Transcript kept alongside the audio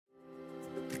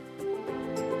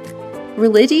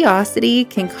Religiosity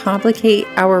can complicate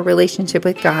our relationship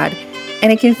with God, and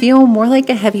it can feel more like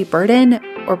a heavy burden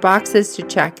or boxes to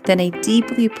check than a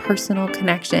deeply personal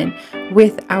connection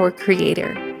with our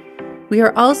Creator. We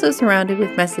are also surrounded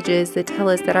with messages that tell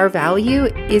us that our value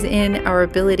is in our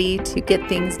ability to get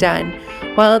things done,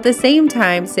 while at the same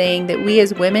time saying that we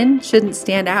as women shouldn't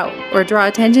stand out or draw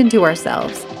attention to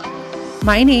ourselves.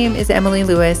 My name is Emily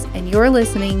Lewis, and you're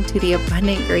listening to the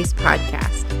Abundant Grace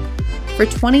Podcast. For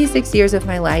 26 years of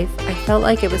my life, I felt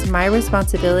like it was my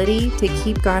responsibility to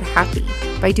keep God happy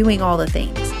by doing all the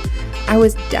things. I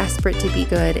was desperate to be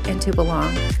good and to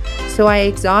belong. So I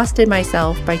exhausted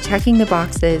myself by checking the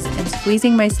boxes and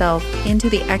squeezing myself into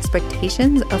the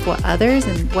expectations of what others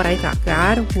and what I thought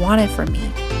God wanted from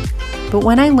me. But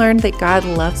when I learned that God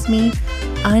loves me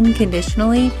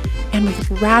unconditionally and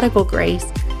with radical grace,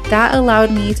 that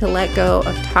allowed me to let go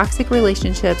of toxic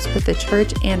relationships with the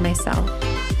church and myself.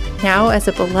 Now, as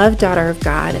a beloved daughter of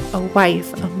God, a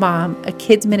wife, a mom, a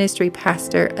kids ministry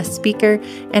pastor, a speaker,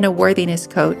 and a worthiness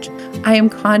coach, I am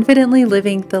confidently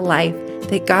living the life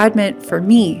that God meant for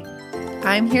me.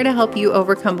 I'm here to help you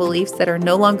overcome beliefs that are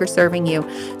no longer serving you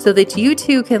so that you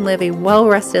too can live a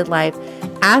well-rested life,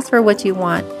 ask for what you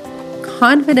want,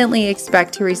 confidently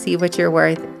expect to receive what you're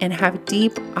worth, and have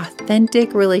deep,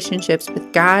 authentic relationships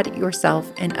with God,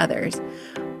 yourself, and others.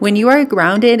 When you are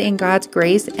grounded in God's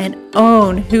grace and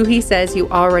own who He says you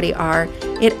already are,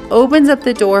 it opens up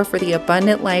the door for the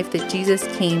abundant life that Jesus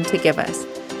came to give us.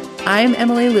 I'm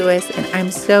Emily Lewis, and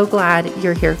I'm so glad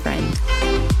you're here, friend.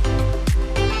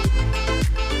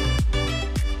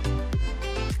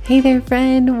 Hey there,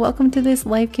 friend. Welcome to this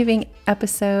life-giving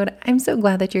episode. I'm so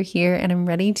glad that you're here, and I'm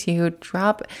ready to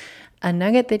drop a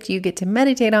nugget that you get to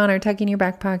meditate on or tuck in your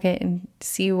back pocket and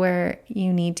see where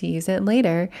you need to use it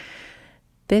later.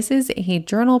 This is a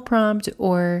journal prompt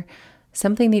or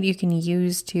something that you can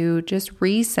use to just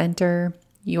recenter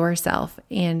yourself.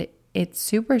 And it's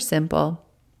super simple.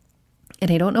 And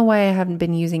I don't know why I haven't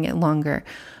been using it longer.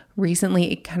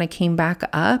 Recently, it kind of came back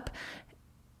up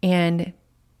and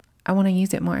I want to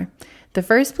use it more. The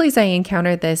first place I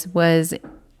encountered this was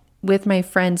with my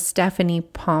friend Stephanie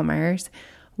Palmer's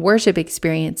worship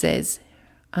experiences.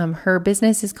 Her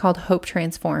business is called Hope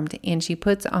Transformed, and she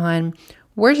puts on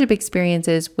worship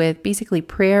experiences with basically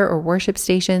prayer or worship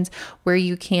stations where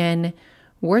you can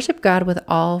worship God with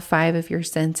all 5 of your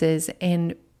senses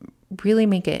and really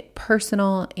make it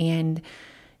personal and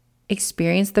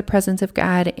experience the presence of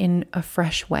God in a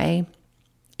fresh way.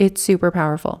 It's super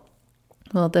powerful.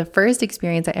 Well, the first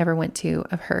experience I ever went to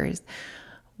of hers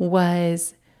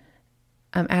was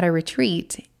at a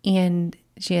retreat, and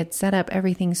she had set up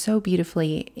everything so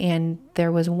beautifully, and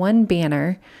there was one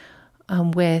banner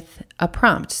with a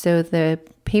prompt. So the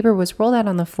paper was rolled out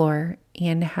on the floor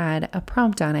and had a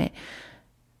prompt on it.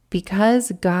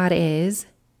 Because God is,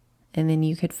 and then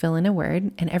you could fill in a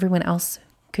word, and everyone else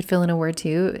could fill in a word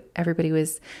too. Everybody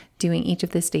was doing each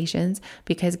of the stations.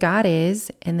 Because God is,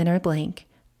 and then a blank,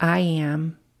 I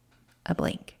am a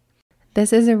blank.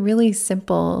 This is a really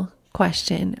simple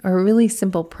question or a really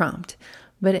simple prompt,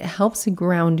 but it helps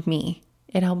ground me.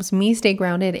 It helps me stay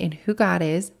grounded in who God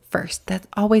is first. That's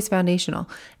always foundational.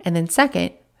 And then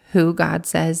second, who God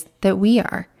says that we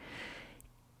are.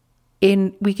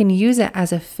 And we can use it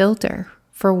as a filter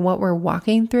for what we're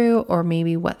walking through or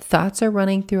maybe what thoughts are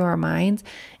running through our minds.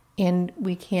 And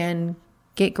we can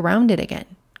get grounded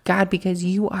again. God, because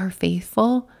you are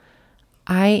faithful,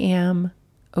 I am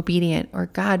obedient. Or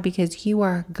God, because you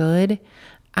are good,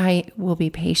 I will be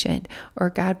patient. Or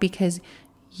God, because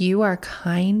you are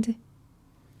kind,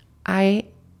 I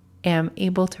am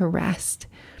able to rest.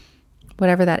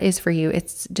 Whatever that is for you,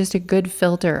 it's just a good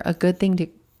filter, a good thing to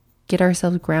get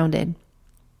ourselves grounded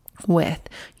with.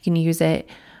 You can use it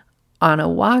on a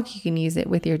walk. You can use it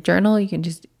with your journal. You can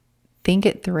just think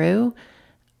it through,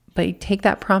 but you take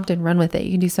that prompt and run with it.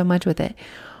 You can do so much with it.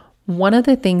 One of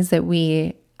the things that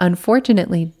we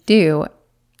unfortunately do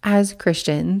as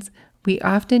Christians, we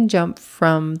often jump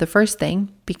from the first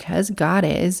thing, because God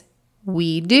is,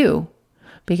 we do.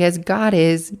 Because God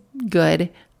is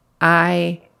good,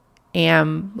 I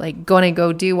am going to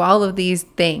go do all of these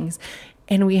things.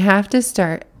 And we have to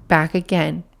start back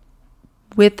again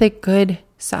with a good,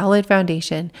 solid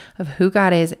foundation of who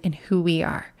God is and who we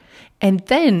are. And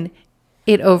then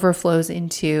it overflows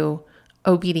into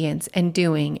obedience and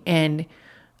doing and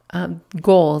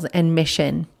goals and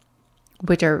mission,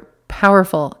 which are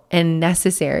powerful and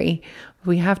necessary.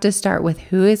 We have to start with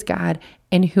who is God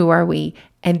and who are we,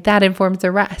 and that informs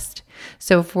the rest.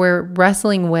 So if we're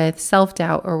wrestling with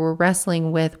self-doubt, or we're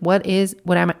wrestling with what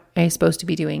am I supposed to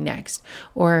be doing next,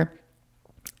 or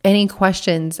any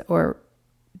questions or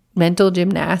mental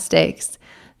gymnastics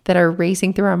that are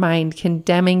racing through our mind,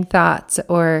 condemning thoughts,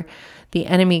 or the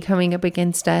enemy coming up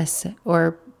against us,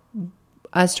 or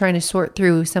us trying to sort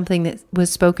through something that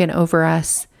was spoken over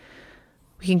us,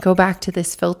 we can go back to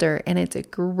this filter, and it's a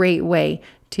great way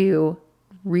to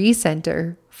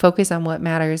recenter, focus on what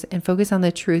matters, and focus on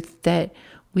the truth that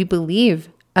we believe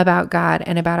about God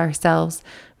and about ourselves,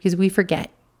 because we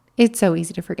forget. It's so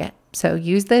easy to forget. So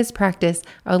use this practice.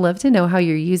 I would love to know how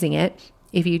you're using it.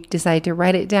 If you decide to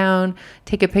write it down,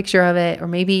 take a picture of it, or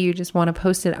maybe you just want to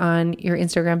post it on your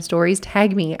Instagram stories,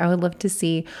 tag me. I would love to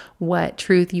see what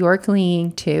truth you're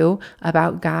clinging to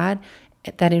about God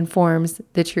that informs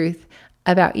the truth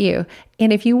about you.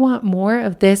 And if you want more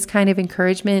of this kind of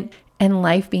encouragement and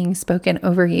life being spoken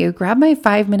over you, grab my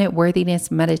 5-minute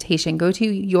worthiness meditation. Go to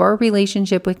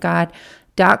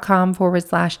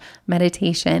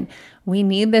yourrelationshipwithgod.com/meditation. We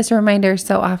need this reminder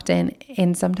so often,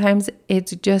 and sometimes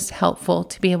it's just helpful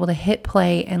to be able to hit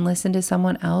play and listen to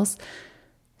someone else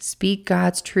speak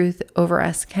God's truth over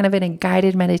us, kind of in a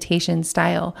guided meditation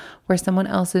style, where someone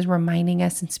else is reminding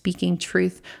us and speaking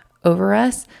truth over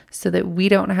us so that we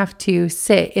don't have to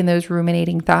sit in those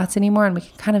ruminating thoughts anymore, and we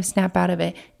can kind of snap out of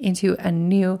it into a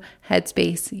new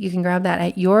headspace. You can grab that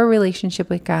at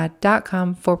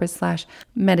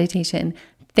yourrelationshipwithgod.com/meditation.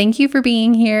 Thank you for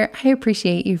being here. I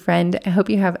appreciate you, friend. I hope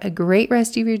you have a great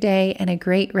rest of your day and a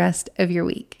great rest of your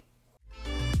week.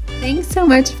 Thanks so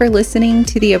much for listening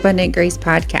to the Abundant Grace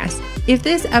Podcast. If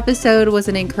this episode was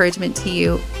an encouragement to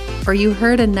you, or you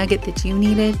heard a nugget that you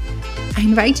needed, I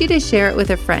invite you to share it with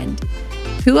a friend.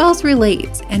 Who else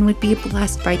relates and would be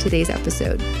blessed by today's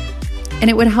episode? And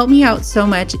it would help me out so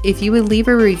much if you would leave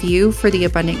a review for the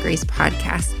Abundant Grace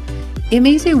Podcast. It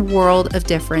makes a world of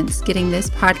difference getting this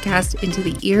podcast into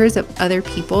the ears of other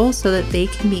people so that they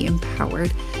can be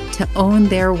empowered to own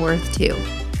their worth too.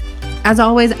 As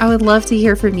always, I would love to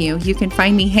hear from you. You can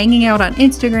find me hanging out on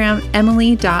Instagram,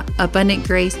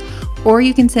 emily.abundantgrace, or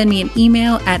you can send me an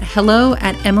email at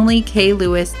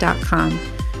hello@emilykLewis.com.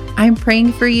 I'm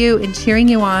praying for you and cheering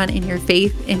you on in your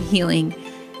faith and healing.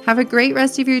 Have a great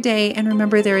rest of your day, and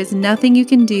remember, there is nothing you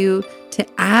can do to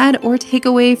add or take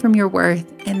away from your worth,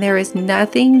 and there is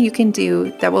nothing you can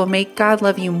do that will make God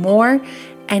love you more,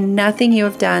 and nothing you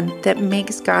have done that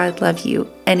makes God love you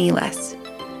any less.